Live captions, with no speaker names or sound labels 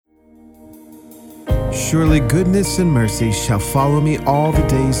Surely goodness and mercy shall follow me all the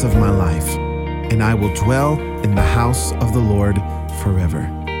days of my life, and I will dwell in the house of the Lord forever.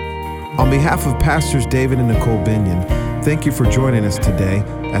 On behalf of Pastors David and Nicole Binion, thank you for joining us today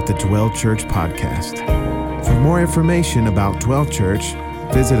at the Dwell Church podcast. For more information about Dwell Church,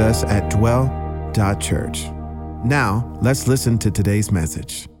 visit us at dwell.church. Now, let's listen to today's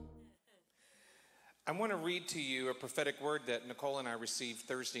message. I want to read to you a prophetic word that Nicole and I received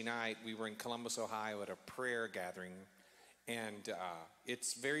Thursday night. We were in Columbus, Ohio at a prayer gathering, and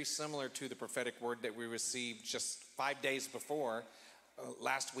it's very similar to the prophetic word that we received just 5 days before.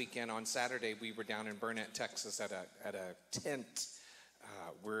 Last weekend on Saturday, we were down in Burnett, Texas at a tent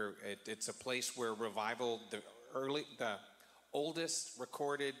where it's a place where revival, the oldest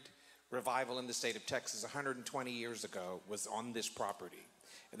recorded revival in the state of Texas 120 years ago was on this property.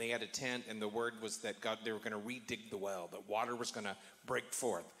 And they had a tent, and the word was that they were going to redig the well, that water was going to break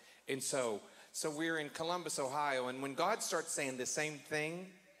forth. And so we're in Columbus, Ohio, and when God starts saying the same thing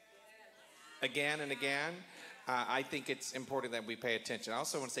again and again, I think it's important that we pay attention. I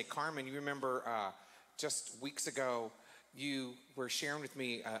also want to say, Carmen, you remember just weeks ago, you were sharing with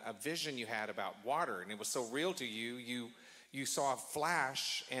me a vision you had about water, and it was so real to you. You saw a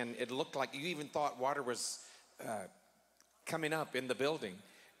flash, and it looked like you even thought water was coming up in the building.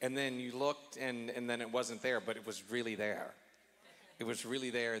 And then you looked, and then it wasn't there, but it was really there. It was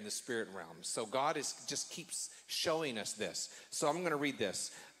really there in the spirit realm. So God just keeps showing us this. So I'm going to read this.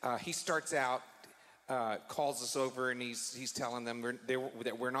 He starts out, calls us over, and he's telling them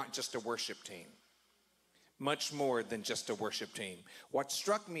that we're not just a worship team. Much more than just a worship team. What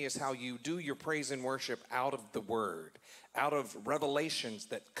struck me is how you do your praise and worship out of the Word, out of revelations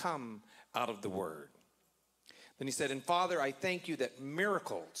that come out of the Word. Then he said, and Father, I thank you that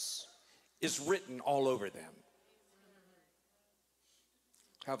miracles is written all over them.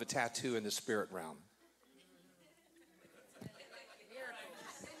 I have a tattoo in the spirit realm.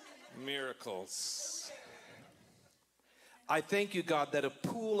 Miracles. I thank you, God, that a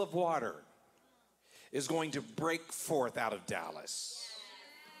pool of water is going to break forth out of Dallas.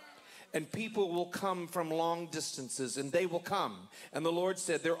 And people will come from long distances, and they will come. And the Lord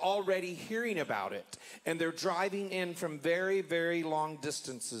said they're already hearing about it, and they're driving in from very, very long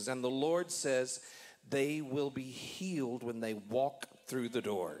distances. And the Lord says they will be healed when they walk through the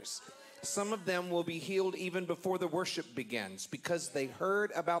doors. Some of them will be healed even before the worship begins because they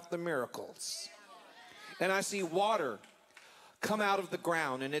heard about the miracles. And I see water come out of the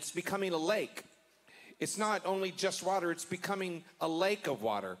ground, and it's becoming a lake. It's not only just water, it's becoming a lake of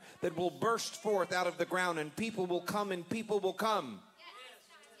water that will burst forth out of the ground, and people will come, and people will come.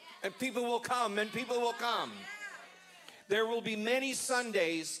 And people will come, and people will come. There will be many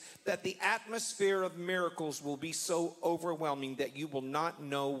Sundays that the atmosphere of miracles will be so overwhelming that you will not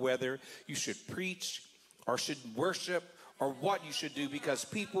know whether you should preach or should worship or what you should do, because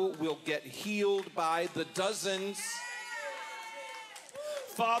people will get healed by the dozens.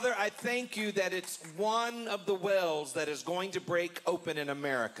 Father, I thank you that it's one of the wells that is going to break open in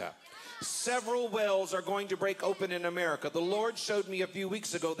America. Several wells are going to break open in America. The Lord showed me a few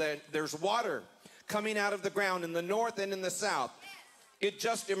weeks ago that there's water coming out of the ground in the north and in the south. It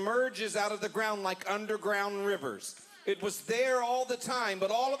just emerges out of the ground like underground rivers. It was there all the time,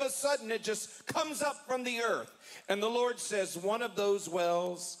 but all of a sudden it just comes up from the earth. And the Lord says one of those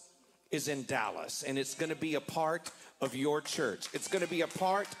wells is in Dallas, and it's going to be a part of your church. It's going to be a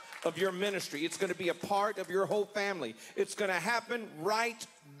part of your ministry. It's going to be a part of your whole family. It's going to happen right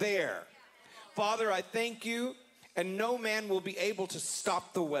there. Father, I thank you, and no man will be able to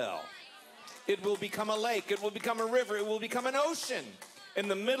stop the well. It will become a lake. It will become a river. It will become an ocean in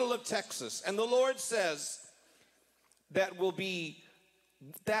the middle of Texas. And the Lord says that will be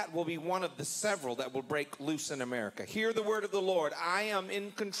one of the several that will break loose in America. Hear the word of the Lord. I am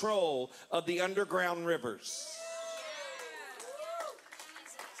in control of the underground rivers.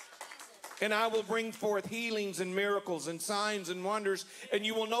 And I will bring forth healings and miracles and signs and wonders. And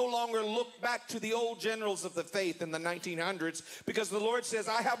you will no longer look back to the old generals of the faith in the 1900s, because the Lord says,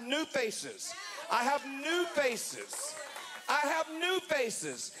 I have new faces. I have new faces. I have new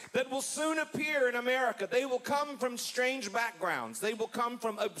faces that will soon appear in America. They will come from strange backgrounds. They will come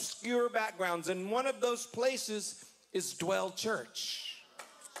from obscure backgrounds. And one of those places is Dwell Church.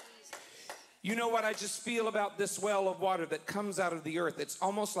 You know what I just feel about this well of water that comes out of the earth? It's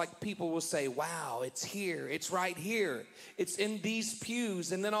almost like people will say, wow, it's here. It's right here. It's in these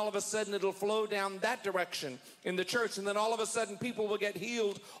pews. And then all of a sudden it'll flow down that direction in the church. And then all of a sudden people will get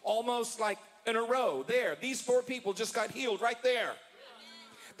healed almost like in a row. There, these 4 people just got healed right there.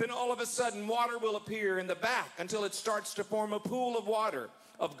 Then all of a sudden water will appear in the back until it starts to form a pool of water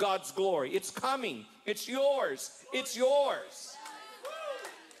of God's glory. It's coming. It's yours. It's yours.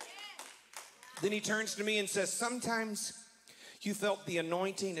 Then he turns to me and says, sometimes you felt the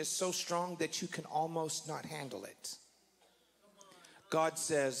anointing is so strong that you can almost not handle it. God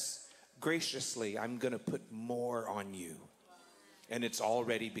says, graciously, I'm going to put more on you. And it's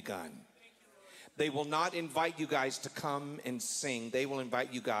already begun. They will not invite you guys to come and sing. They will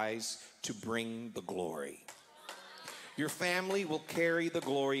invite you guys to bring the glory. Your family will carry the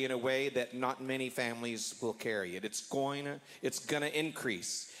glory in a way that not many families will carry it. It's going to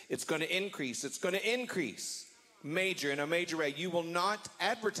increase. It's going to increase. It's going to increase in a major way. You will not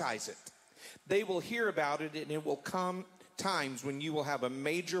advertise it. They will hear about it, and it will come times when you will have a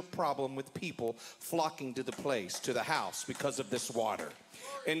major problem with people flocking to the place, to the house, because of this water.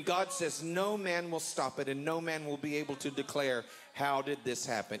 And God says no man will stop it, and no man will be able to declare, how did this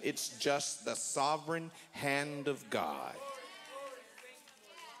happen? It's just the sovereign hand of God.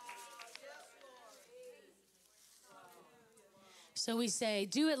 So we say,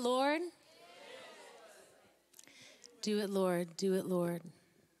 do it, Lord. Do it, Lord. Do it, Lord.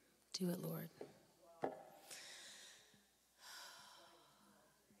 Do it, Lord.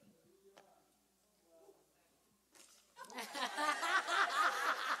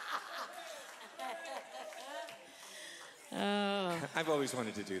 Oh. I've always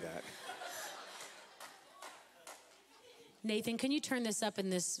wanted to do that. Nathan, can you turn this up in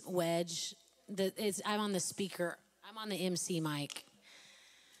this wedge? I'm on the speaker. I'm on the MC mic.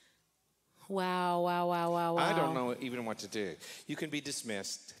 Wow, wow, wow, wow, wow. I don't know even what to do. You can be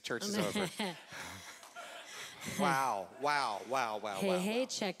dismissed. Church is over. Wow, wow, wow, wow, hey, wow. Hey, wow.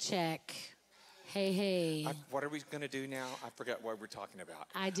 check, check. Hey. What are we going to do now? I forgot what we're talking about.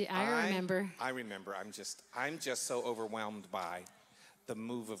 I remember. I remember. I'm just so overwhelmed by the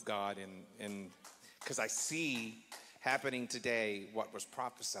move of God, and because I see happening today what was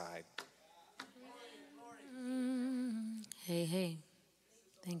prophesied. Hey.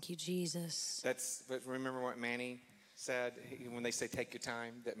 Thank you, Jesus. But remember what Manny said? When they say take your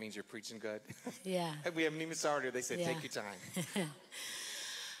time, that means you're preaching good. Yeah. We haven't even started. They said take your time.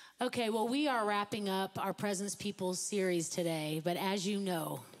 Okay, well, we are wrapping up our Presence People series today, but as you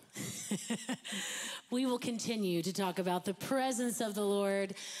know, we will continue to talk about the presence of the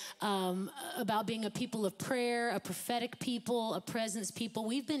Lord, about being a people of prayer, a prophetic people, a presence people.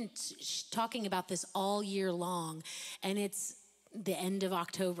 We've been talking about this all year long, and it's the end of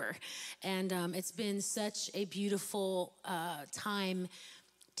October, and it's been such a beautiful time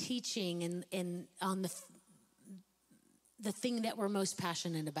teaching and on the thing that we're most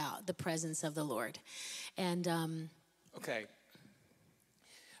passionate about, the presence of the Lord. And okay,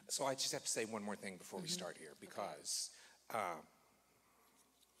 so I just have to say one more thing before we start here, because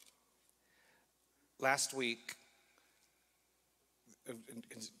last week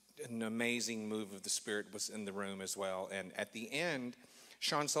an amazing move of the Spirit was in the room as well, and at the end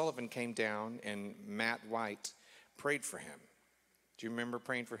Sean Sullivan came down and Matt White prayed for him. Do you remember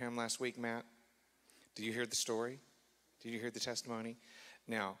praying for him last week, Matt? Did you hear the story? Did you hear the testimony?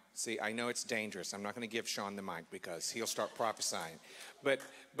 Now, see, I know it's dangerous. I'm not going to give Sean the mic because he'll start prophesying. But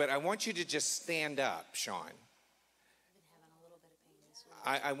I want you to just stand up, Sean.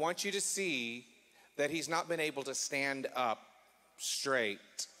 I want you to see that he's not been able to stand up straight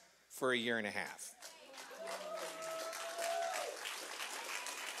for a year and a half.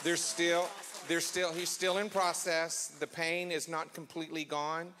 He's still in process. The pain is not completely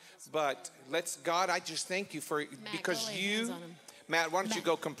gone, but God, I just thank you for, because Matt, why don't you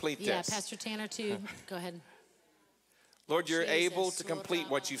go complete this? Yeah, Pastor Tanner too. Go ahead. Lord, you're able to complete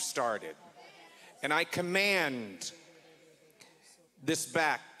what you've started. And I command this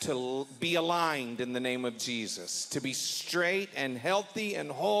back to be aligned in the name of Jesus, to be straight and healthy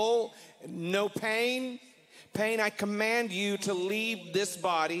and whole, no pain. Pain, I command you to leave this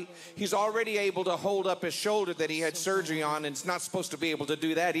body. He's already able to hold up his shoulder that he had surgery on, and it's not supposed to be able to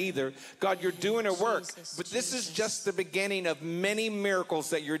do that either. God, you're doing a work, but this is just the beginning of many miracles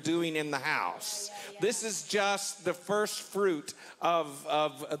that you're doing in the house. This is just the first fruit of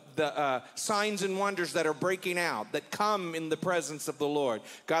the signs and wonders that are breaking out, that come in the presence of the Lord.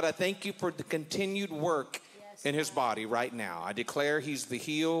 God, I thank you for the continued work in his body right now. I declare he's the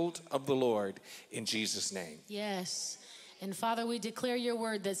healed of the Lord in Jesus' name. Yes. And Father, we declare your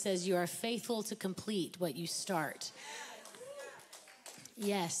word that says you are faithful to complete what you start.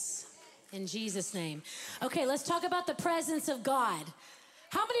 Yes. In Jesus' name. Okay, let's talk about the presence of God.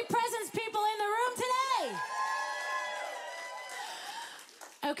 How many presence people in the room today?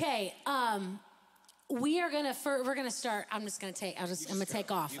 Okay, we're gonna start. I'm gonna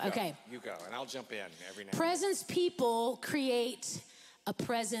take off. Okay. You go, and I'll jump in every now and then. Presence people create a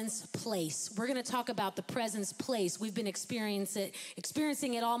presence place. We're going to talk about the presence place. We've been experiencing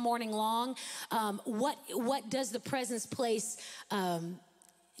it all morning long. What does the presence place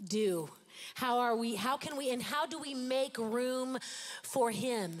do? How do we make room for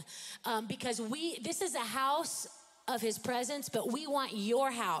him? Because this is a house of his presence, but we want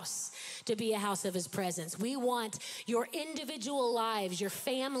your house to be a house of his presence. We want your individual lives, your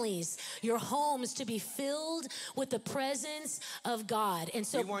families, your homes to be filled with the presence of God. And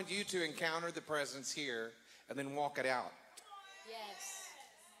so we want you to encounter the presence here and then walk it out. Yes.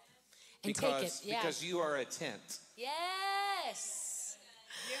 And take it. Yeah. Because you are a tent. Yes.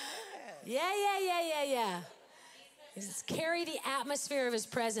 Yeah. Carry the atmosphere of his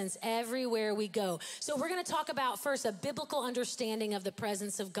presence everywhere we go. So we're going to talk about first a biblical understanding of the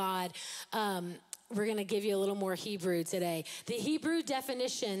presence of God. We're going to give you a little more Hebrew today. The Hebrew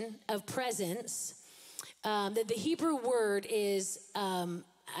definition of presence, the Hebrew word is, and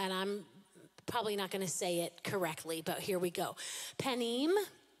I'm probably not going to say it correctly, but here we go. Panim,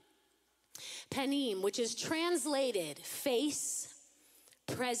 which is translated face,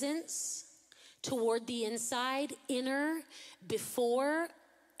 presence, toward the inside, inner, before,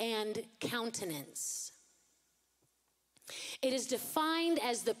 and countenance. It is defined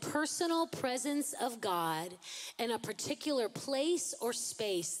as the personal presence of God in a particular place or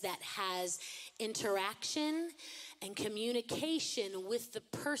space that has interaction and communication with the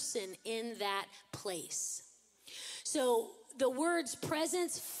person in that place. So the words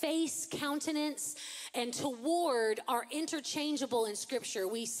presence, face, countenance, and toward are interchangeable in Scripture.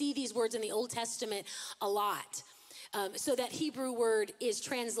 We see these words in the Old Testament a lot. So that Hebrew word is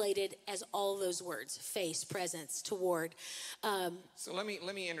translated as all those words: face, presence, toward. So let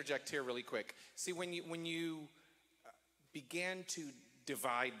me interject here really quick. See, when you began to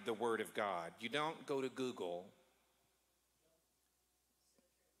divide the Word of God, you don't go to Google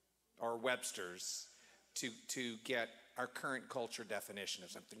or Webster's to get our current culture definition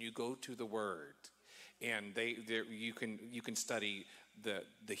of something. You go to the Word, and you can study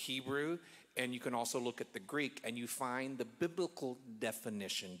the Hebrew, and you can also look at the Greek, and you find the biblical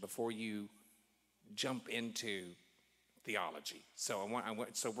definition before you jump into theology. So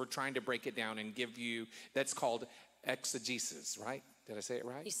so we're trying to break it down and give you, that's called exegesis, right? Did I say it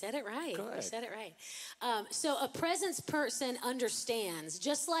right? You said it right. Good. You said it right. So a presence person understands,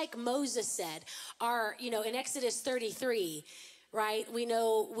 just like Moses said, in Exodus 33, right? We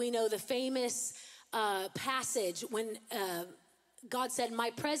know the famous passage when God said,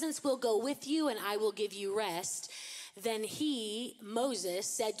 "My presence will go with you and I will give you rest." Then Moses,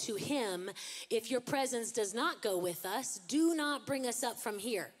 said to him, "If your presence does not go with us, do not bring us up from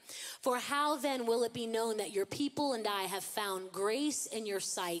here. For how then will it be known that your people and I have found grace in your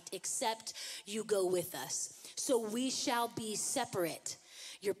sight, except you go with us? So we shall be separate,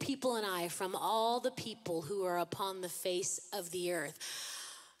 your people and I, from all the people who are upon the face of the earth."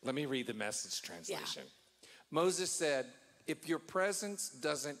 Let me read the Message translation. Yeah. Moses said, "If your presence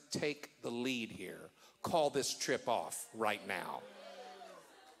doesn't take the lead here, call this trip off right now.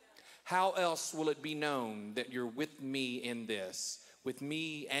 How else will it be known that you're with me in this, with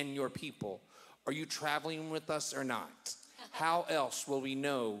me and your people? Are you traveling with us or not? How else will we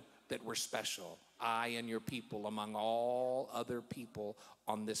know that we're special, I and your people, among all other people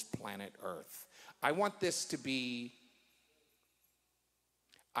on this planet Earth?" I want this to be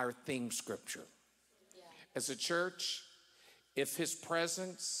our theme scripture. Yeah. As a church, if his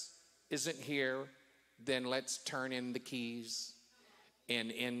presence isn't here, then let's turn in the keys and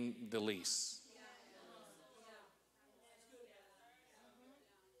in the lease.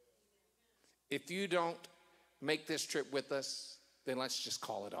 If you don't make this trip with us, then let's just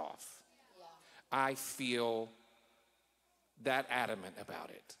call it off. I feel that adamant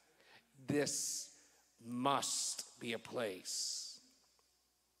about it. This must be a place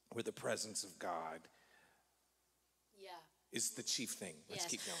where the presence of God is the chief thing. Let's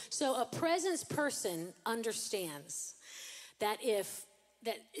keep going. So a presence person understands that it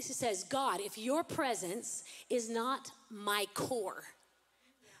says, God, if your presence is not my core,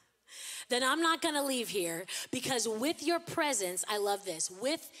 then I'm not going to leave here, because with your presence, I love this,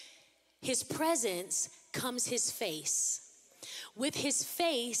 with his presence comes his face. With his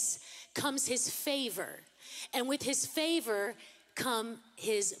face comes his favor. And with his favor come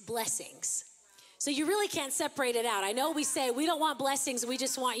his blessings. So you really can't separate it out. I know we say we don't want blessings, we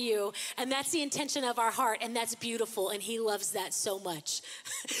just want you. And that's the intention of our heart, and that's beautiful, and he loves that so much.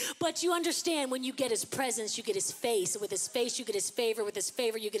 But you understand, when you get his presence, you get his face. With his face, you get his favor. With his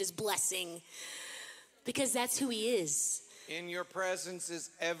favor, you get his blessing. Because that's who he is. In your presence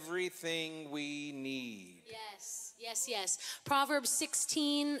is everything we need. Yes. Yes, yes. Proverbs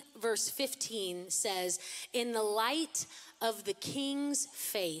 16, verse 15 says, in the light of the king's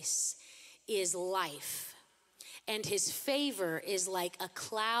face is life, and his favor is like a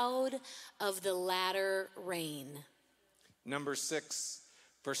cloud of the latter rain. Numbers 6,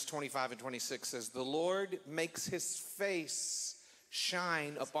 verse 25 and 26 says, the Lord makes his face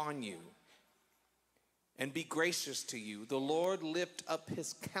shine upon you and be gracious to you. The Lord lift up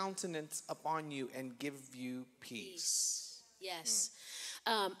his countenance upon you and give you peace. Yes.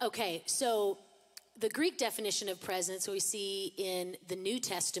 Okay, so the Greek definition of presence we see in the New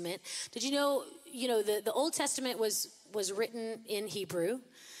Testament. Did you know the Old Testament was written in Hebrew,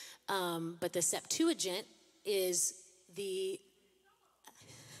 but the Septuagint is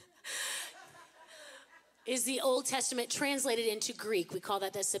the Old Testament translated into Greek. We call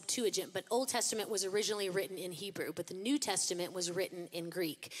that the Septuagint, but Old Testament was originally written in Hebrew, but the New Testament was written in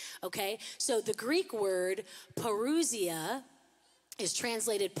Greek, okay? So the Greek word parousia is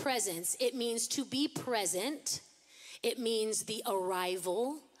translated presence. It means to be present. It means the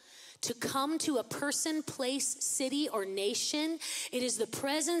arrival, to come to a person, place, city, or nation. It is the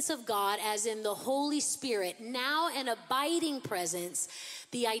presence of God, as in the Holy Spirit, now an abiding presence,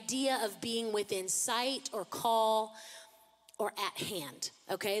 the idea of being within sight or call or at hand.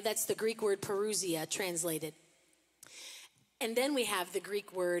 Okay, that's the Greek word parousia translated. And then we have the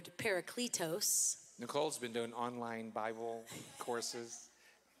Greek word parakletos. Nicole's been doing online Bible courses.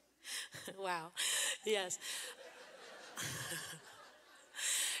 Wow, yes.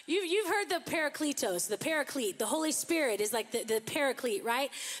 You've heard the parakletos, the paraclete, the Holy Spirit is like the paraclete,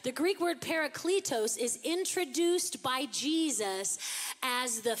 right? The Greek word parakletos is introduced by Jesus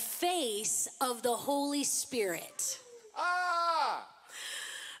as the face of the Holy Spirit. I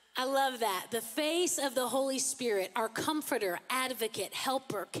love that. The face of the Holy Spirit, our comforter, advocate,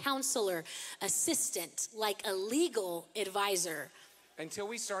 helper, counselor, assistant, like a legal advisor. Until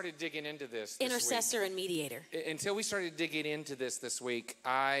we started digging into this Intercessor and mediator. Until we started digging into this week,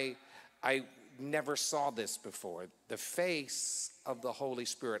 I never saw this before. The face of the Holy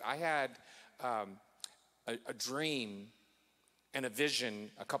Spirit. I had a dream and a vision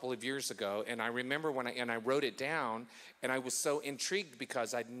a couple of years ago, and I remember when I wrote it down, and I was so intrigued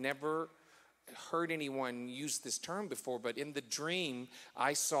because I'd never heard anyone use this term before. But in the dream,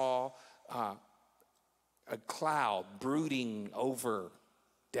 I saw a cloud brooding over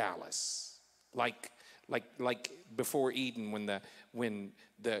Dallas, like before Eden, when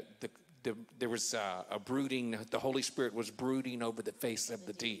there was a brooding. The Holy Spirit was brooding over the face of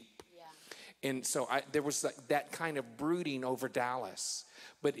the deep. And so there was that kind of brooding over Dallas.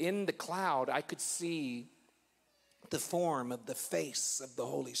 But in the cloud, I could see the form of the face of the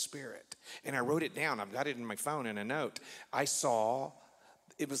Holy Spirit. And I wrote it down. I've got it in my phone in a note. I saw,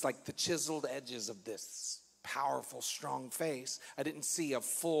 it was like the chiseled edges of this powerful, strong face. I didn't see a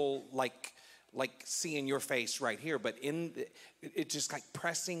full, like seeing your face right here, but it just like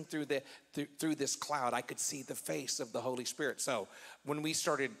pressing through this cloud, I could see the face of the Holy Spirit. So when we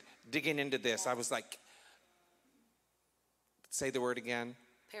started digging into this, I was like, say the word again.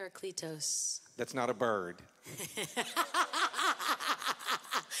 Parakletos. That's not a bird.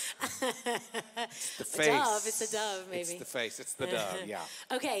 It's the face. A dove. It's a dove, maybe. It's the face. It's the dove, yeah.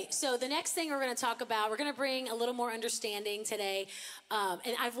 Okay, so the next thing we're going to talk about, we're going to bring a little more understanding today.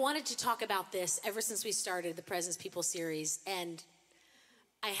 And I've wanted to talk about this ever since we started the Presence People series, and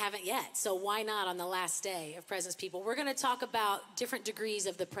I haven't yet. So why not on the last day of Presence People? We're going to talk about different degrees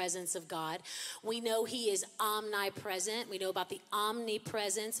of the presence of God. We know he is omnipresent. We know about the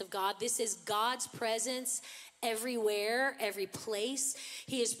omnipresence of God. This is God's presence everywhere, every place.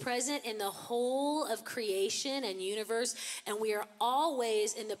 He is present in the whole of creation and universe, and we are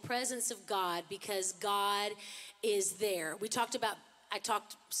always in the presence of God because God is there. I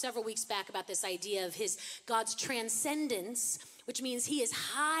talked several weeks back about this idea of God's transcendence, which means he is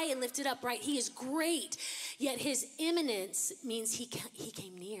high and lifted up, right? He is great, yet his immanence means he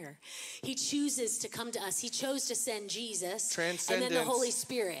came near. He chooses to come to us. He chose to send Jesus and then the Holy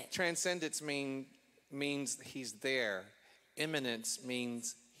Spirit. Transcendence means he's there. Immanence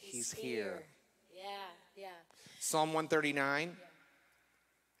means he's here. Yeah. Psalm 139,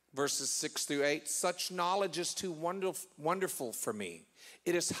 verses 6 through 8. Such knowledge is too wonderful for me.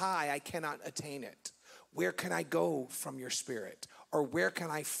 It is high, I cannot attain it. Where can I go from your spirit? Or where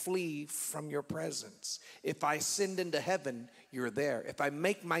can I flee from your presence? If I ascend into heaven, you're there. If I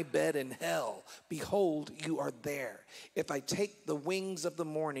make my bed in hell, behold, you are there. If I take the wings of the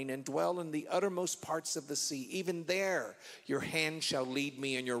morning and dwell in the uttermost parts of the sea, even there your hand shall lead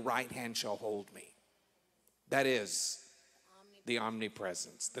me and your right hand shall hold me. That is the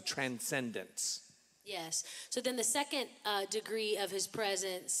omnipresence, the transcendence. Yes. So then the second degree of his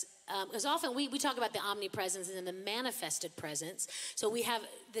presence, because often we talk about the omnipresence and then the manifested presence. So we have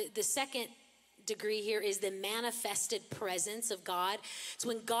the second degree here is the manifested presence of God. It's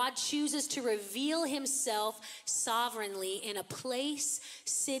when God chooses to reveal himself sovereignly in a place,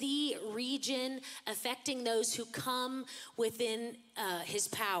 city, region, affecting those who come within his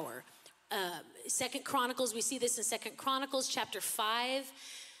power. Second Chronicles, we see this in Second Chronicles chapter 5,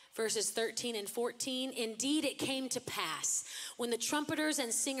 verses 13 and 14. Indeed, it came to pass when the trumpeters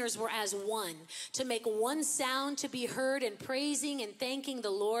and singers were as one to make one sound to be heard in praising and thanking the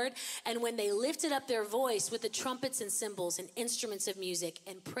Lord. And when they lifted up their voice with the trumpets and cymbals and instruments of music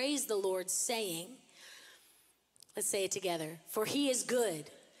and praised the Lord, saying, let's say it together. For he is good,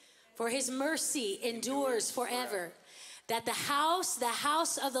 for his mercy endures forever. That the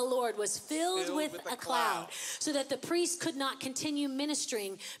house of the Lord was filled with a cloud, so that the priest could not continue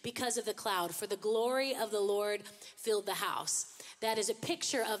ministering because of the cloud, for the glory of the Lord filled the house. That is a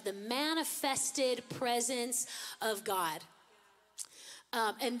picture of the manifested presence of God.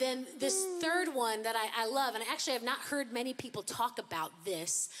 And then this third one that I love, and actually I've not heard many people talk about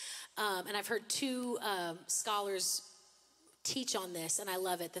this, and I've heard two scholars teach on this, and I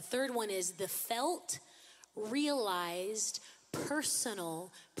love it. The third one is the felt, realized, personal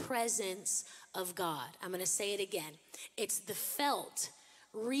presence of God. I'm going to say it again. It's the felt,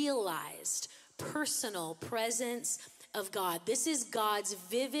 realized, personal presence of God. This is God's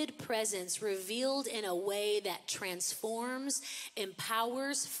vivid presence revealed in a way that transforms,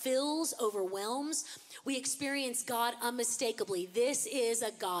 empowers, fills, overwhelms. We experience God unmistakably. This is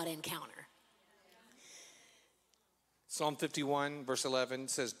a God encounter. Psalm 51, verse 11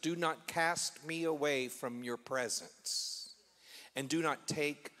 says, do not cast me away from your presence, and do not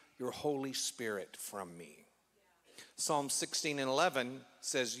take your Holy Spirit from me. Psalm 16 and 11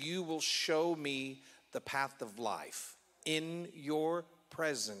 says, you will show me the path of life. In your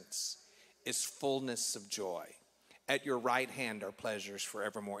presence is fullness of joy. At your right hand are pleasures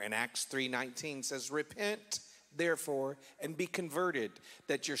forevermore. And Acts 3:19 says, repent, therefore, and be converted,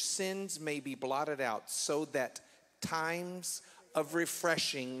 that your sins may be blotted out, so that times of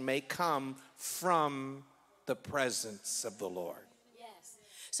refreshing may come from the presence of the Lord. Yes.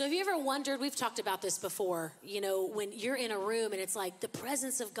 So have you ever wondered, we've talked about this before, you know, when you're in a room and it's like the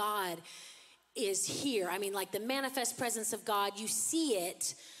presence of God is here. I mean, like the manifest presence of God, you see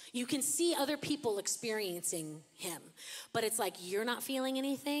it. You can see other people experiencing him, but it's like you're not feeling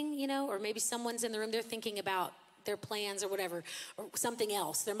anything, you know, or maybe someone's in the room, they're thinking about their plans or whatever, or something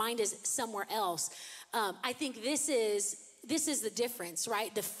else. Their mind is somewhere else. I think this is the difference,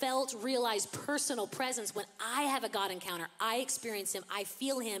 right? The felt, realized, personal presence. When I have a God encounter, I experience him, I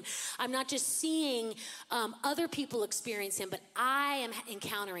feel him. I'm not just seeing other people experience him, but I am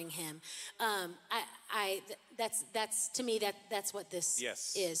encountering him. That's to me, that's what this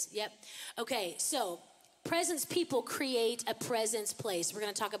is. Yep. Okay, so presence people create a presence place. We're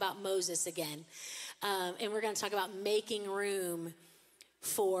going to talk about Moses again. And we're going to talk about making room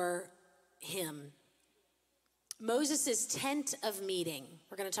for him. Moses' tent of meeting.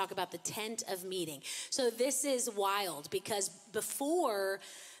 We're going to talk about the tent of meeting. So this is wild because before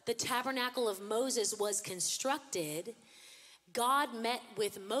the tabernacle of Moses was constructed, God met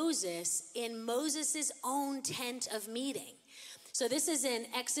with Moses in Moses' own tent of meeting. So this is in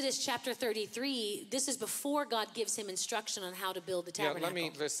Exodus chapter 33. This is before God gives him instruction on how to build the tabernacle.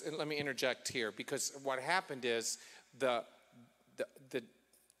 Yeah, let me interject here, because what happened is the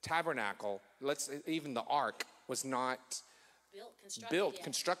tabernacle, even the ark, was not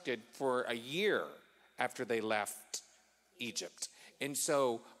constructed for a year after they left Egypt. And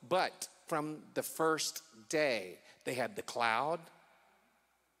so, but from the first day, they had the cloud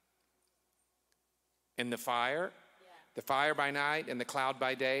and the fire. The fire by night and the cloud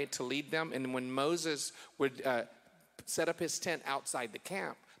by day to lead them. And when Moses would set up his tent outside the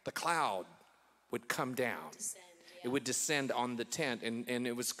camp, the cloud would come down. It would descend on the tent, and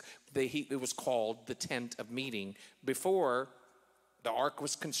it was called the tent of meeting. Before the ark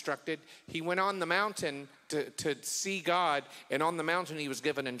was constructed, he went on the mountain to see God, and on the mountain he was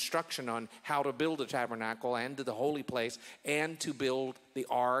given instruction on how to build a tabernacle and to the holy place and to build the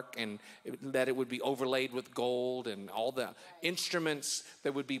ark, and that it would be overlaid with gold and all the instruments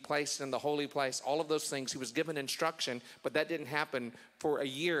that would be placed in the holy place. All of those things he was given instruction, but that didn't happen for a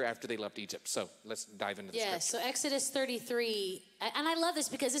year after they left Egypt. So let's dive into the scripture. So Exodus 33, and I love this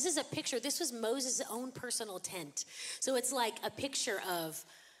because this is a picture. This was Moses' own personal tent. So it's like a picture of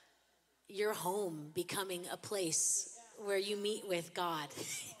your home becoming a place where you meet with God.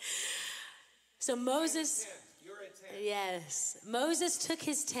 So Moses, Yes. Moses took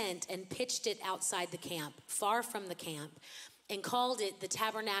his tent and pitched it outside the camp, far from the camp, and called it the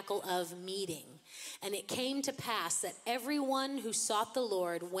tabernacle of meeting. And it came to pass that everyone who sought the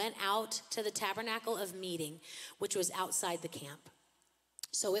Lord went out to the tabernacle of meeting, which was outside the camp.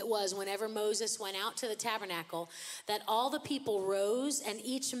 So it was whenever Moses went out to the tabernacle that all the people rose, and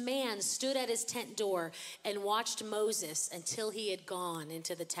each man stood at his tent door and watched Moses until he had gone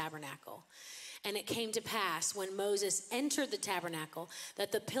into the tabernacle. And it came to pass when Moses entered the tabernacle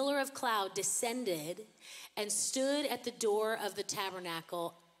that the pillar of cloud descended and stood at the door of the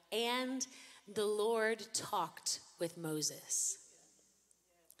tabernacle, and the Lord talked with Moses.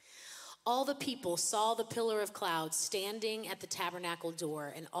 All the people saw the pillar of cloud standing at the tabernacle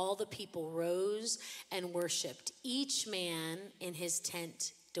door, and all the people rose and worshiped, each man in his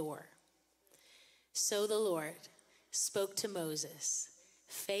tent door. So the Lord spoke to Moses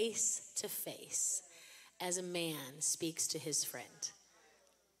face to face, as a man speaks to his friend.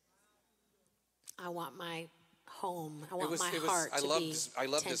 I want my home, I want my heart to be I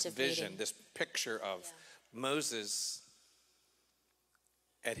love this tent of vision, meeting. this picture of Moses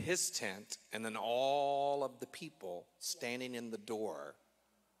at his tent, and then all of the people standing in the door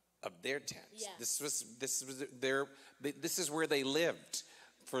of their tents. Yeah. This is where they lived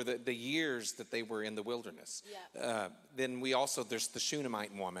for the years that they were in the wilderness. Yeah. Then there's the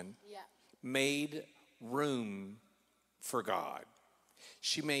Shunammite woman, Yeah. made room for God.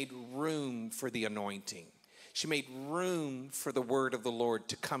 She made room for the anointing. She made room for the word of the Lord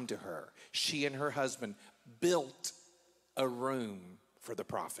to come to her. She and her husband built a room for the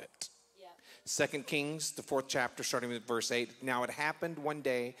prophet. Yeah. 2 Kings, the 4th chapter, starting with verse 8. Now it happened one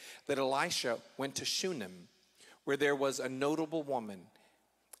day that Elisha went to Shunem, where there was a notable woman,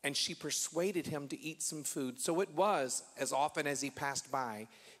 and she persuaded him to eat some food. So it was, as often as he passed by,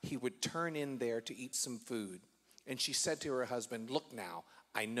 he would turn in there to eat some food. And she said to her husband, "Look now,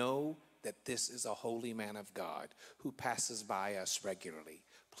 I know that this is a holy man of God who passes by us regularly.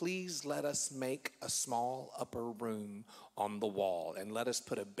 Please let us make a small upper room on the wall, and let us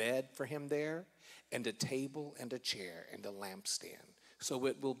put a bed for him there, and a table and a chair and a lampstand. So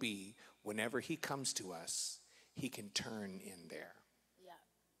it will be, whenever he comes to us, he can turn in there." Yeah.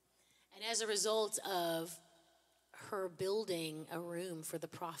 And as a result of her building a room for the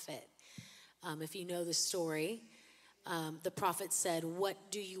prophet, if you know the story, the prophet said,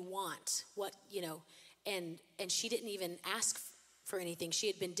 "What do you want?" And she didn't even ask for anything. She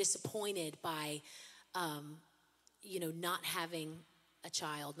had been disappointed by, not having a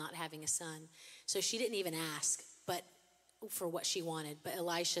child, not having a son. So she didn't even ask, but for what she wanted. But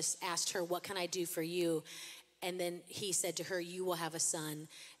Elisha asked her, "What can I do for you?" And then he said to her, "You will have a son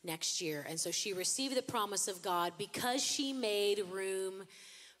next year." And so she received the promise of God because she made room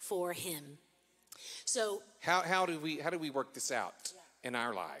for him. So how do we work this out in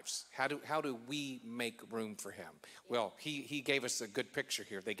our lives? How do we make room for him? Well, he gave us a good picture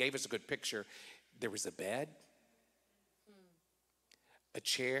here. They gave us a good picture. There was a bed, a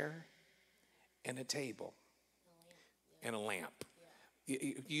chair, and a table, and a lamp.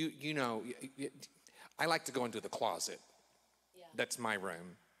 I like to go into the closet. That's my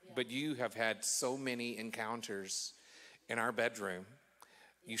room. But you have had so many encounters in our bedroom.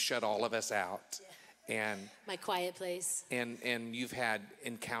 You shut all of us out. And my quiet place. And you've had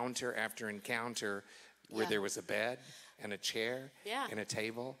encounter after encounter where there was a bed and a chair and a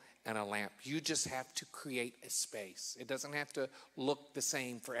table and a lamp. You just have to create a space. It doesn't have to look the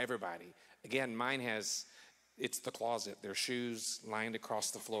same for everybody. Again, mine it's the closet. There are shoes lined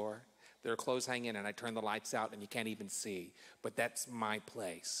across the floor. There are clothes hanging, and I turn the lights out and you can't even see. But that's my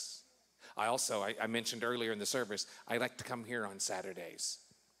place. I mentioned earlier in the service, I like to come here on Saturdays.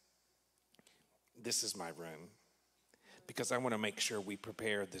 This is my room, because I want to make sure we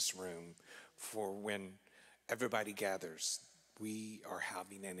prepare this room for when everybody gathers. We are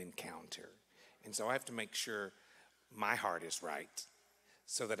having an encounter. And so I have to make sure my heart is right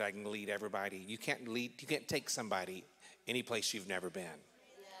so that I can lead everybody. You can't take somebody any place you've never been.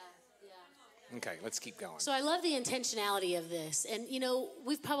 Okay, let's keep going. So I love the intentionality of this. And,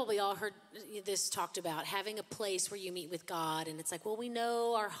 we've probably all heard this talked about, having a place where you meet with God. And it's like, well, we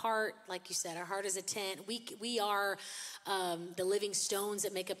know our heart, like you said, our heart is a tent. We are the living stones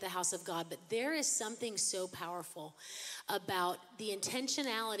that make up the house of God. But there is something so powerful about the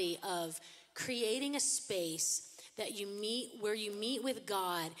intentionality of creating a space that where you meet with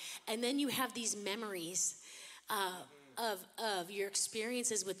God. And then you have these memories of your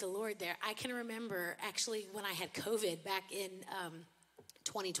experiences with the Lord there. I can remember actually when I had COVID back in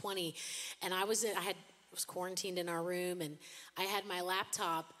 2020, and I was quarantined in our room, and I had my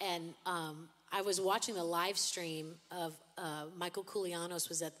laptop, and I was watching the live stream of Michael Koulianos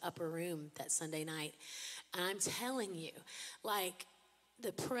was at Upper Room that Sunday night. And I'm telling you, like,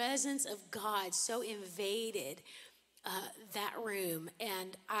 the presence of God so invaded that room.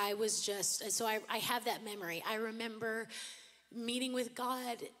 And I was just, so I have that memory. I remember meeting with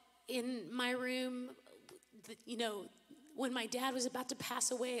God in my room, you know, when my dad was about to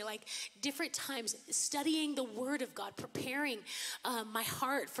pass away, like different times, studying the Word of God, preparing my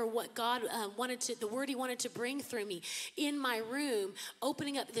heart for what God the Word He wanted to bring through me in my room,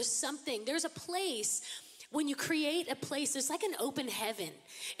 opening up. There's a place. When you create a place, there's like an open heaven.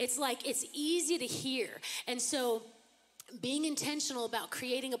 It's like, it's easy to hear. And so being intentional about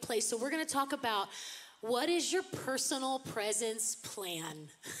creating a place. So we're going to talk about, what is your personal presence plan?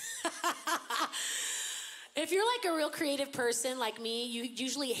 If you're like a real creative person like me, you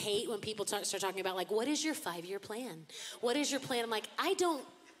usually hate when people start talking about, like, what is your 5-year plan? What is your plan? I'm like, I don't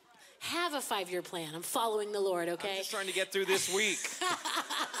have a 5-year plan. I'm following the Lord, okay? I'm just trying to get through this week.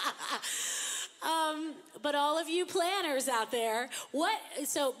 But all of you planners out there,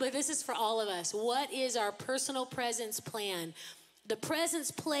 but this is for all of us. What is our personal presence plan? The presence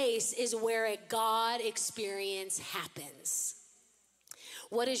place is where a God experience happens.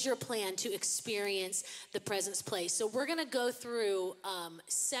 What is your plan to experience the presence place? So we're going to go through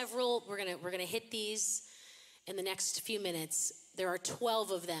several. We're going to hit these in the next few minutes. There are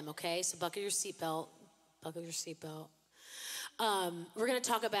 12 of them, okay? So buckle your seatbelt. Buckle your seatbelt. We're going to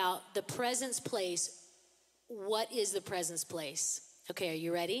talk about the presence place. What is the presence place? Okay, are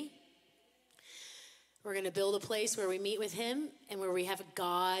you ready? We're going to build a place where we meet with Him and where we have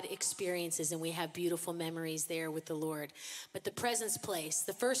God experiences and we have beautiful memories there with the Lord. But the presence place,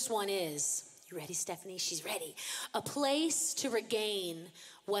 the first one is, you ready, Stephanie? She's ready. A place to regain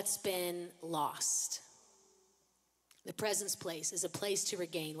what's been lost. The presence place is a place to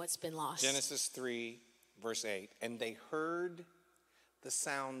regain what's been lost. Genesis 3, verse 8. And they heard the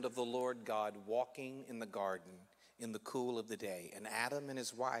sound of the Lord God walking in the garden in the cool of the day. And Adam and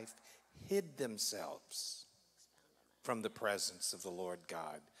his wife hid themselves from the presence of the Lord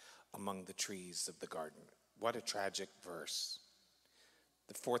God among the trees of the garden. What a tragic verse.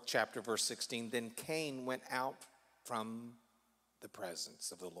 The 4th chapter, verse 16. Then Cain went out from the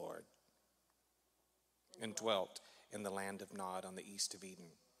presence of the Lord and dwelt in the land of Nod on the east of Eden.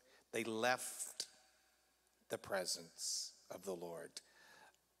 They left the presence of the Lord.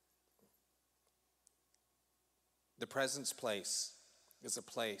 The presence place is a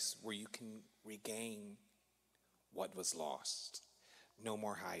place where you can regain what was lost. No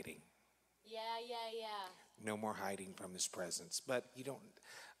more hiding. Yeah. No more hiding from His presence. But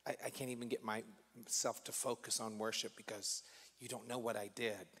I can't even get myself to focus on worship because you don't know what I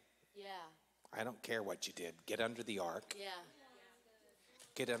did. Yeah. I don't care what you did. Get under the ark. Yeah.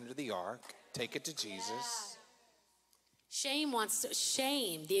 Get under the ark. Take it to Jesus. Yeah. Shame,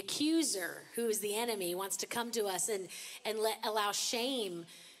 the accuser, who is the enemy, wants to come to us and allow shame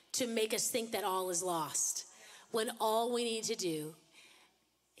to make us think that all is lost. When all we need to do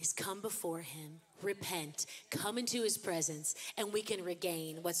is come before Him, repent, come into His presence, and we can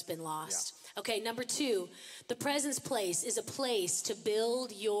regain what's been lost. Yeah. Okay, number 2, the presence place is a place to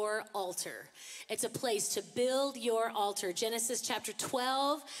build your altar. It's a place to build your altar. Genesis chapter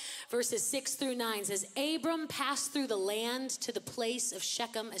 12, verses 6 through 9 says, Abram passed through the land to the place of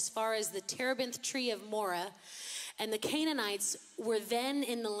Shechem as far as the terebinth tree of Moreh, and the Canaanites were then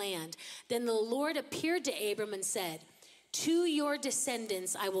in the land. Then the Lord appeared to Abram and said, to your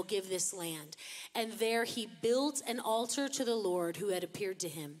descendants I will give this land. And there he built an altar to the Lord who had appeared to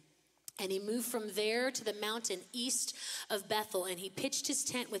him. And he moved from there to the mountain east of Bethel, and he pitched his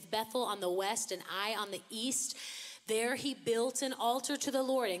tent with Bethel on the west and Ai on the east. There he built an altar to the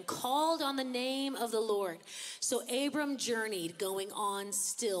Lord and called on the name of the Lord. So Abram journeyed, going on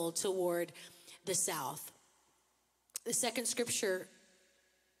still toward the south. The second scripture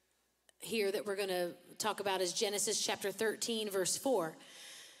here that we're going to talk about is Genesis chapter 13, verse 4.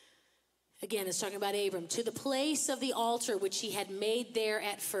 Again, it's talking about Abram. To the place of the altar which he had made there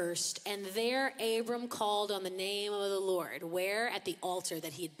at first. And there Abram called on the name of the Lord. Where? At the altar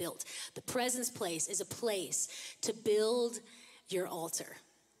that he had built. The presence place is a place to build your altar.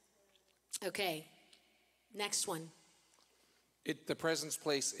 Okay, next one. The presence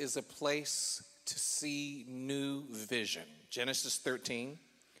place is a place to see new vision. Genesis 13,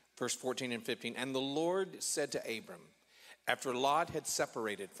 verse 14 and 15. And the Lord said to Abram, after Lot had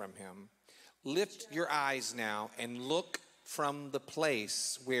separated from him, lift your eyes now and look from the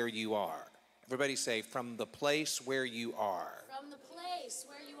place where you are. Everybody say, from the place where you are. From the place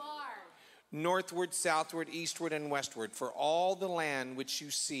where you are. northward, southward, eastward, and westward. For all the land which you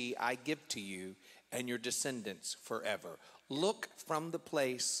see, I give to you and your descendants forever. Look from the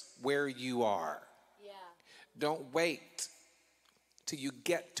place where you are. Yeah. Don't wait till you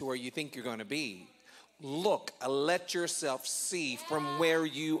get to where you think you're going to be. Look, let yourself see from where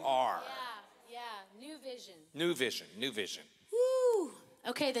you are. Yeah, new vision. New vision, new vision. Woo!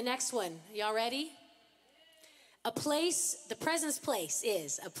 Okay, the next one. Y'all ready? A place, the presence place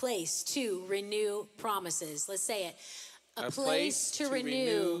is a place to renew promises. Let's say it. A place to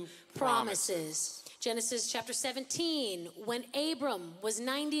renew promises. Genesis chapter 17, when Abram was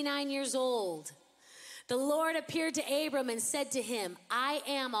 99 years old, the Lord appeared to Abram and said to him, I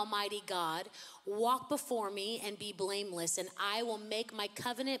am Almighty God. Walk before me and be blameless, and I will make my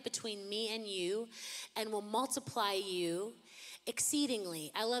covenant between me and you and will multiply you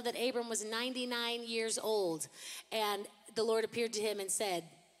exceedingly. I love that Abram was 99 years old, and the Lord appeared to him and said,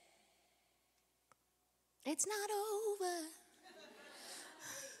 it's not over.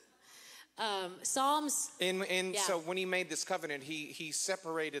 Psalms. So when he made this covenant, he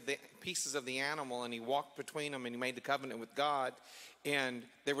separated the pieces of the animal and he walked between them and he made the covenant with God. And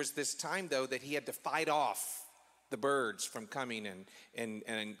there was this time, though, that he had to fight off the birds from coming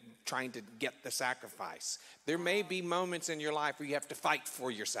and trying to get the sacrifice. There may be moments in your life where you have to fight for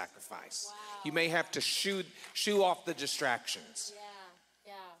your sacrifice. Wow. You may have to shoo off the distractions. Yeah.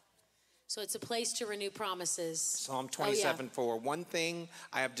 So it's a place to renew promises. Psalm 27:4. One thing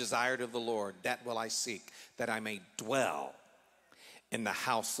I have desired of the Lord, that will I seek, that I may dwell in the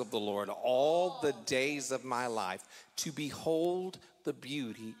house of the Lord all the days of my life, to behold the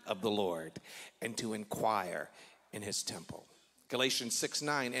beauty of the Lord and to inquire in his temple. Galatians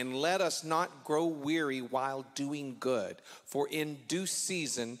 6:9, and let us not grow weary while doing good, for in due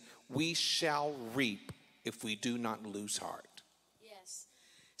season we shall reap if we do not lose heart. Yes.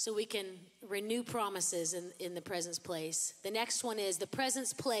 So we can renew promises in the presence place. The next one is the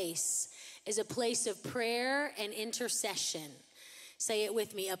presence place is a place of prayer and intercession. Say it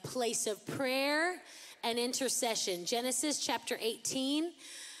with me, a place of prayer and intercession. Genesis chapter 18,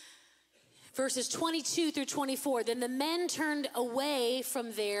 verses 22 through 24. Then the men turned away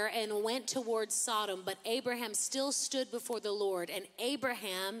from there and went towards Sodom, but Abraham still stood before the Lord. And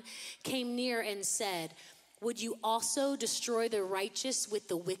Abraham came near and said, would you also destroy the righteous with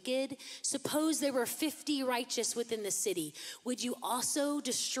the wicked? Suppose there were 50 righteous within the city. Would you also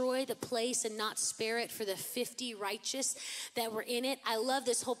destroy the place and not spare it for the 50 righteous that were in it? I love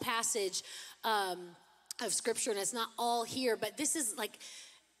this whole passage of scripture, and it's not all here, but this is like...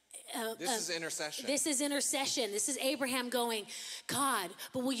 This is intercession. This is intercession. This is Abraham going, God,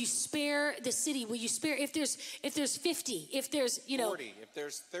 but will you spare the city? Will you spare if there's 50, if there's 40, if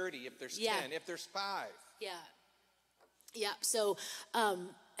there's 30, if there's 10, if there's 5. Yeah. So,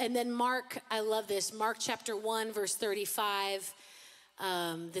 and then Mark, I love this. Mark chapter 1, verse 35.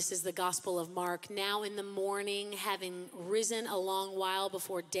 This is the Gospel of Mark. Now in the morning, having risen a long while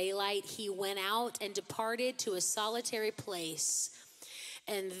before daylight, he went out and departed to a solitary place.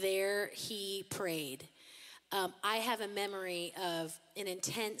 And there he prayed. I have a memory of an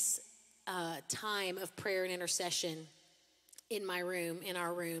intense time of prayer and intercession in my room, in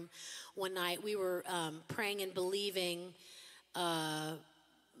our room. One night we were praying and believing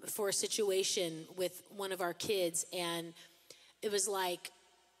for a situation with one of our kids. And it was like,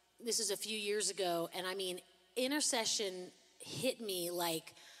 this was a few years ago. And I mean, intercession hit me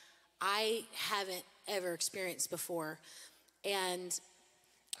like I haven't ever experienced before. And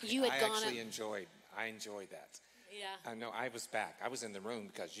you had gone up. I enjoyed that. Yeah. I know. I was back. I was in the room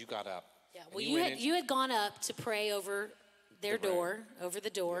because you got up. Yeah. Well, you had gone up to pray over their door, over the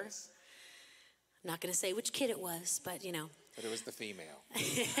door. Yes. I'm not going to say which kid it was, but you know. But it was the female.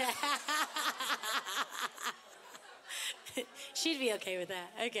 She'd be okay with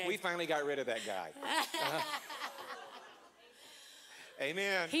that. Okay. We finally got rid of that guy.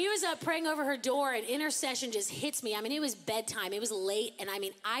 Amen. He was up praying over her door, and intercession just hits me. I mean, it was bedtime. It was late, and I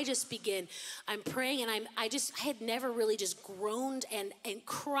mean, I'm praying, and I had never really just groaned and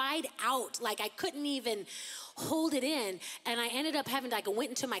cried out. Like I couldn't even hold it in. And I ended up having to, I went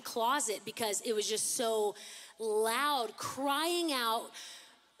into my closet because it was just so loud, crying out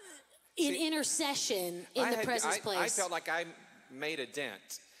in intercession in the presence place. I felt like I made a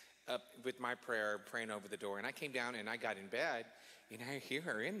dent with my prayer, praying over the door. And I came down and I got in bed. And I hear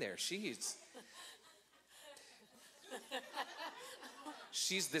her in there. She's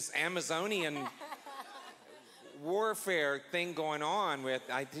this Amazonian warfare thing going on with,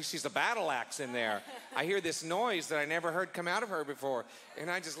 I think she's a battle axe in there. I hear this noise that I never heard come out of her before.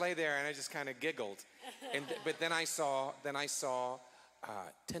 And I just lay there and I just kind of giggled. But then I saw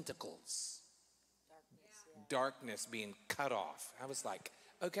tentacles darkness being cut off. I was like,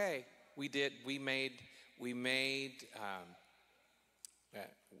 okay, we made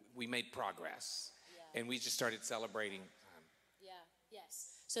progress. Yeah. And we just started celebrating. Yes.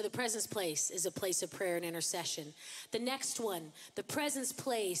 So the presence place is a place of prayer and intercession. The next one, the presence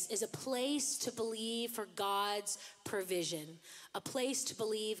place is a place to believe for God's provision. A place to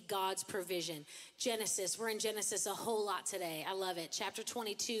believe God's provision. Genesis, we're in Genesis a whole lot today. I love it. Chapter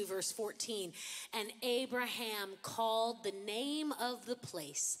 22, verse 14. And Abraham called the name of the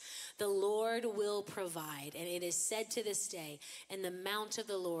place, the Lord will provide. And it is said to this day, in the mount of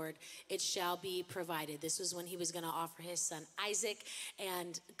the Lord, it shall be provided. This was when he was going to offer his son Isaac,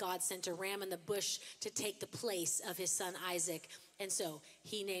 and God sent a ram in the bush to take the place of his son Isaac. And so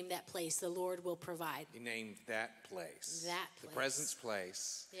he named that place, the Lord will provide. He named that place. That place. The presence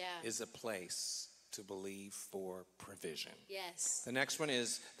place is a place to believe for provision. Yes. The next one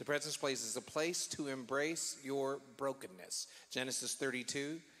is, the presence place is a place to embrace your brokenness. Genesis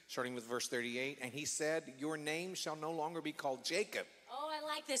 32, starting with verse 38. And he said, your name shall no longer be called Jacob. Oh, I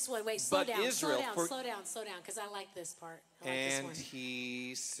like this one. Wait, slow down, slow down, because I like this part. And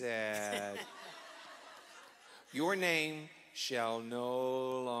he said, your name shall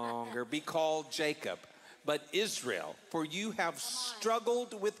no longer be called Jacob, but Israel, for you have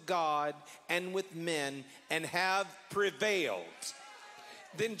struggled with God and with men and have prevailed.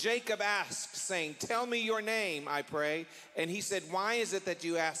 Then Jacob asked, saying, tell me your name, I pray. And he said, why is it that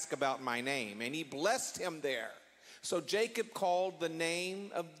you ask about my name? And he blessed him there. So Jacob called the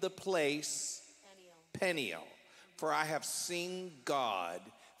name of the place Peniel, for I have seen God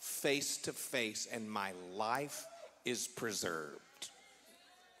face to face, and my life is preserved.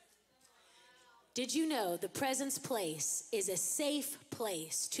 Did you know the presence place is a safe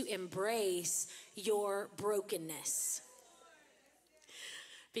place to embrace your brokenness?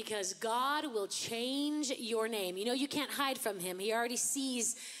 Because God will change your name. You know, you can't hide from him. He already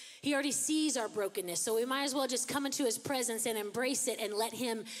sees our brokenness. So we might as well just come into his presence and embrace it and let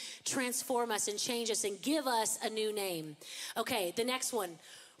him transform us and change us and give us a new name. Okay, the next one.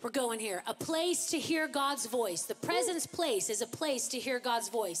 We're going here. A place to hear God's voice. The presence place is a place to hear God's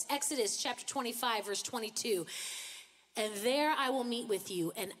voice. Exodus chapter 25, verse 22. And there I will meet with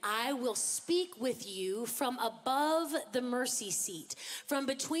you, and I will speak with you from above the mercy seat, from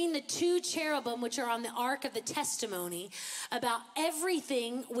between the two cherubim which are on the ark of the testimony, about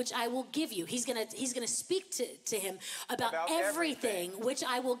everything which I will give you. He's gonna speak to him about everything which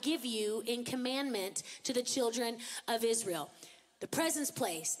I will give you in commandment to the children of Israel. The presence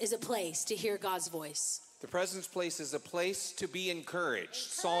place is a place to hear God's voice. The presence place is a place to be encouraged.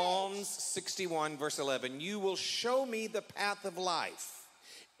 Psalms 61, verse 11. You will show me the path of life.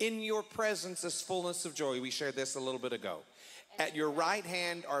 In your presence is fullness of joy. We shared this a little bit ago. At your right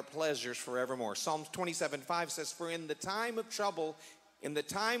hand are pleasures forevermore. Psalms 27, 5 says, for in the time of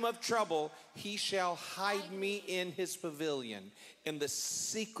trouble, he shall hide me in his pavilion. In the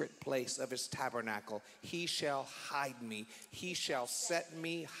secret place of his tabernacle, he shall hide me. He shall set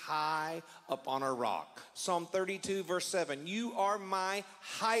me high upon a rock. Psalm 32, verse 7. You are my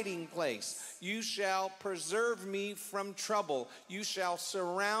hiding place. You shall preserve me from trouble. You shall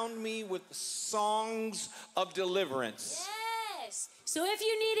surround me with songs of deliverance. Yes. So if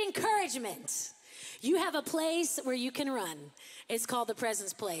you need encouragement, you have a place where you can run. It's called the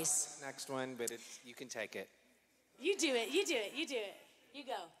presence place. Next one, but you can take it. You do it. You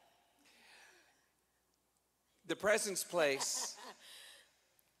go. The presence place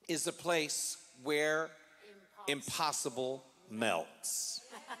is a place where impossible melts.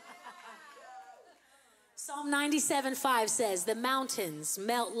 Psalm 97:5 says, the mountains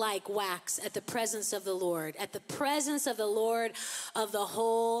melt like wax at the presence of the Lord, at the presence of the Lord of the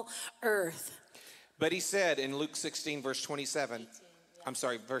whole earth. But he said in Luke 16, verse 27,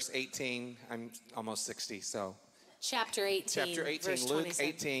 verse 18, I'm almost 60, so. Chapter 18, verse Luke 27.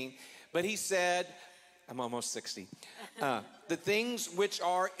 18. But he said, I'm almost 60. The things which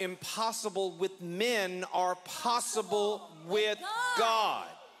are impossible with men are possible with God.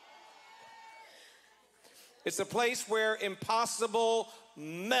 It's a place where impossible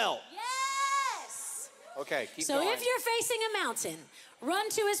melt. Yes. Okay, keep so going. If you're facing a mountain, run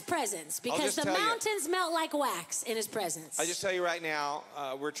to his presence, because the mountains melt like wax in his presence. I'll just tell you right now,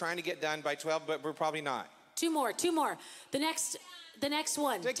 we're trying to get done by 12, but we're probably not. Two more. The next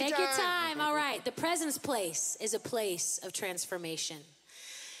one. Take your time. All right. The presence place is a place of transformation.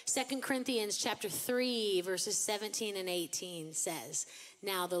 2 Corinthians chapter 3, verses 17 and 18 says,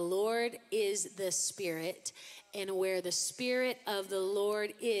 now the Lord is the Spirit, and where the Spirit of the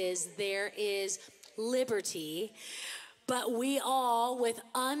Lord is, there is liberty. But we all, with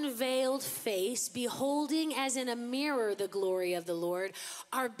unveiled face, beholding as in a mirror the glory of the Lord,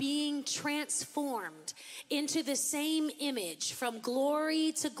 are being transformed into the same image from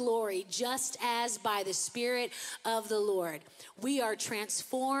glory to glory, just as by the Spirit of the Lord. We are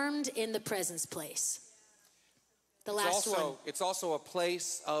transformed in the presence place. The last one. It's also a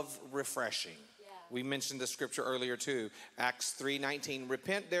place of refreshing. We mentioned the scripture earlier too, Acts 3:19.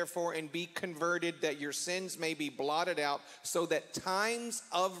 Repent therefore and be converted, that your sins may be blotted out, so that times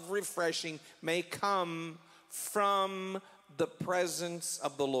of refreshing may come from the presence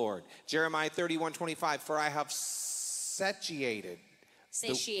of the Lord. Jeremiah 31:25. For I have satiated.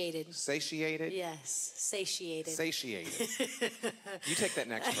 Satiated? Yes, satiated. Satiated. You take that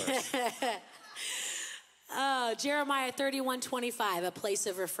next verse. Jeremiah 31:25, a place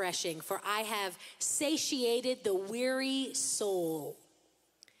of refreshing. For I have satiated the weary soul,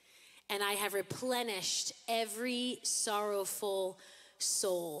 and I have replenished every sorrowful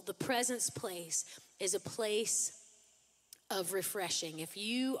soul. The presence place is a place of refreshing. If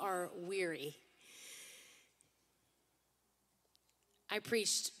you are weary, I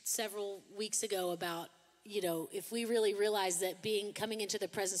preached several weeks ago about, if we really realize that coming into the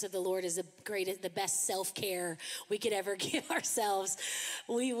presence of the Lord is the best self-care we could ever give ourselves,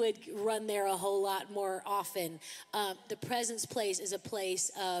 we would run there a whole lot more often. The presence place is a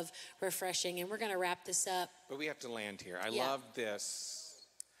place of refreshing, and we're going to wrap this up. But we have to land here. I love this.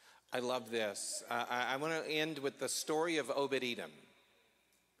 I want to end with the story of Obed-Edom.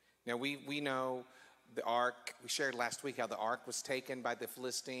 Now, we know the ark. We shared last week how the ark was taken by the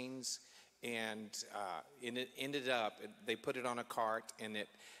Philistines. And it ended up, they put it on a cart, and it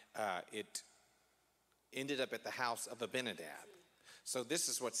ended up at the house of Abinadab. So this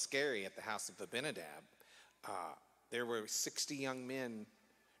is what's scary at the house of Abinadab. There were 60 young men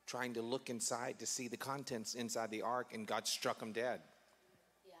trying to look inside to see the contents inside the ark, and God struck them dead.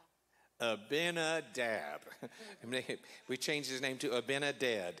 Yeah. Abinadab. We changed his name to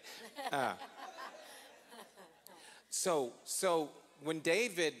Abinadab. So when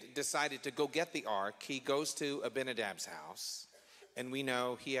David decided to go get the ark, he goes to Abinadab's house, and we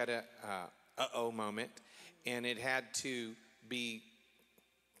know he had a uh-oh moment, and it had to be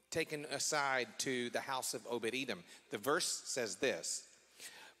taken aside to the house of Obed-Edom. The verse says this,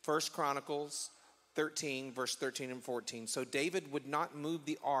 1 Chronicles 13, verse 13 and 14. So David would not move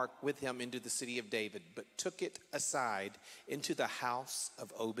the ark with him into the city of David, but took it aside into the house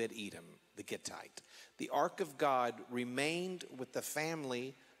of Obed-Edom, the Gittite. The ark of God remained with the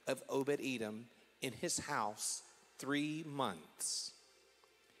family of Obed-Edom in his house 3 months.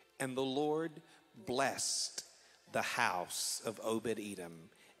 And the Lord blessed the house of Obed-Edom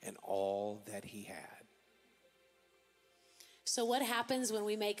and all that he had. So what happens when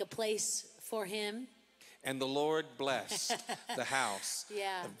we make a place for him? And the Lord blessed the house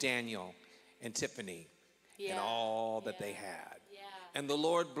of Daniel and Tiffany and all that they had. And the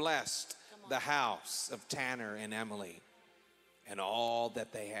Lord blessed the house of Tanner and Emily and all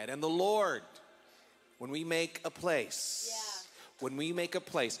that they had. And the Lord, when we make a place,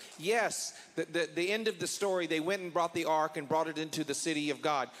 yes, the end of the story, they went and brought the ark and brought it into the city of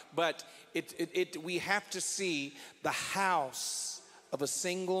God. But we have to see the house of a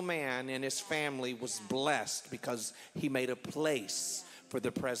single man and his family was blessed because he made a place for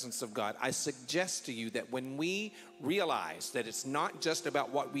the presence of God. I suggest to you that when we realize that it's not just about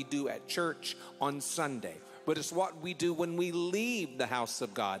what we do at church on Sunday, but it's what we do when we leave the house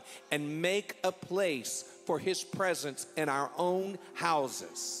of God and make a place for his presence in our own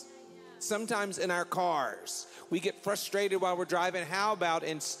houses. Sometimes in our cars, we get frustrated while we're driving. How about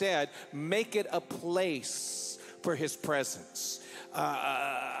instead make it a place for his presence?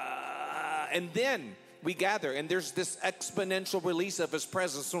 And then we gather, and there's this exponential release of his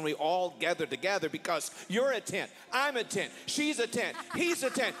presence when we all gather together, because you're a tent, I'm a tent, she's a tent, he's a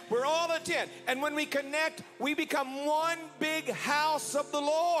tent, we're all a tent. And when we connect, we become one big house of the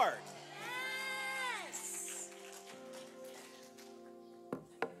Lord. Yes.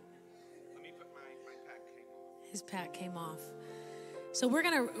 Let me put my pack came off. His pack came off. So we're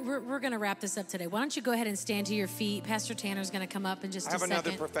gonna wrap this up today. Why don't you go ahead and stand to your feet? Pastor Tanner's gonna come up in just a second. I have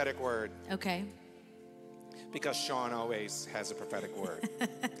another prophetic word. Okay. Because Sean always has a prophetic word.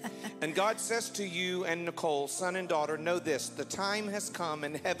 And God says to you and Nicole, son and daughter, know this, the time has come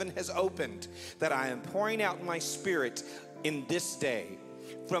and heaven has opened that I am pouring out my spirit in this day.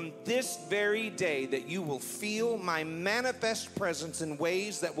 From this very day that you will feel my manifest presence in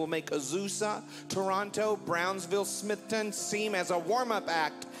ways that will make Azusa, Toronto, Brownsville, Smithton seem as a warm-up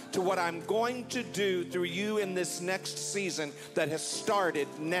act to what I'm going to do through you in this next season that has started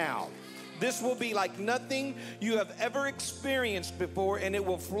now. This will be like nothing you have ever experienced before, and it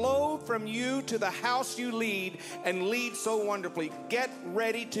will flow from you to the house you lead and lead so wonderfully. Get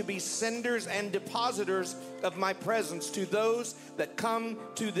ready to be senders and depositors of my presence to those that come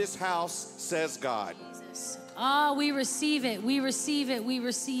to this house, says God. Jesus. Oh, we receive it. We receive it. We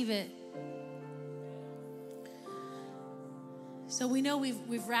receive it. So we know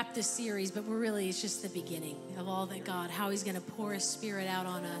we've wrapped this series, but it's just the beginning of all that God, how he's going to pour his spirit out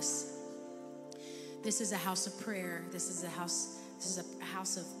on us. This is a house of prayer. This is a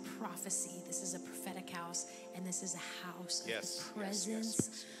house of prophecy. This is a prophetic house, and this is a house of the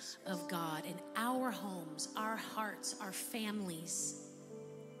presence of God. And our homes, our hearts, our families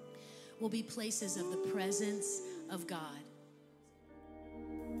will be places of the presence of God.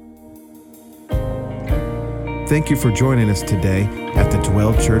 Thank you for joining us today at the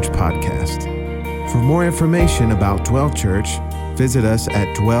Dwell Church podcast. For more information about Dwell Church, visit us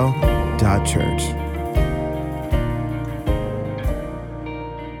at dwell.church.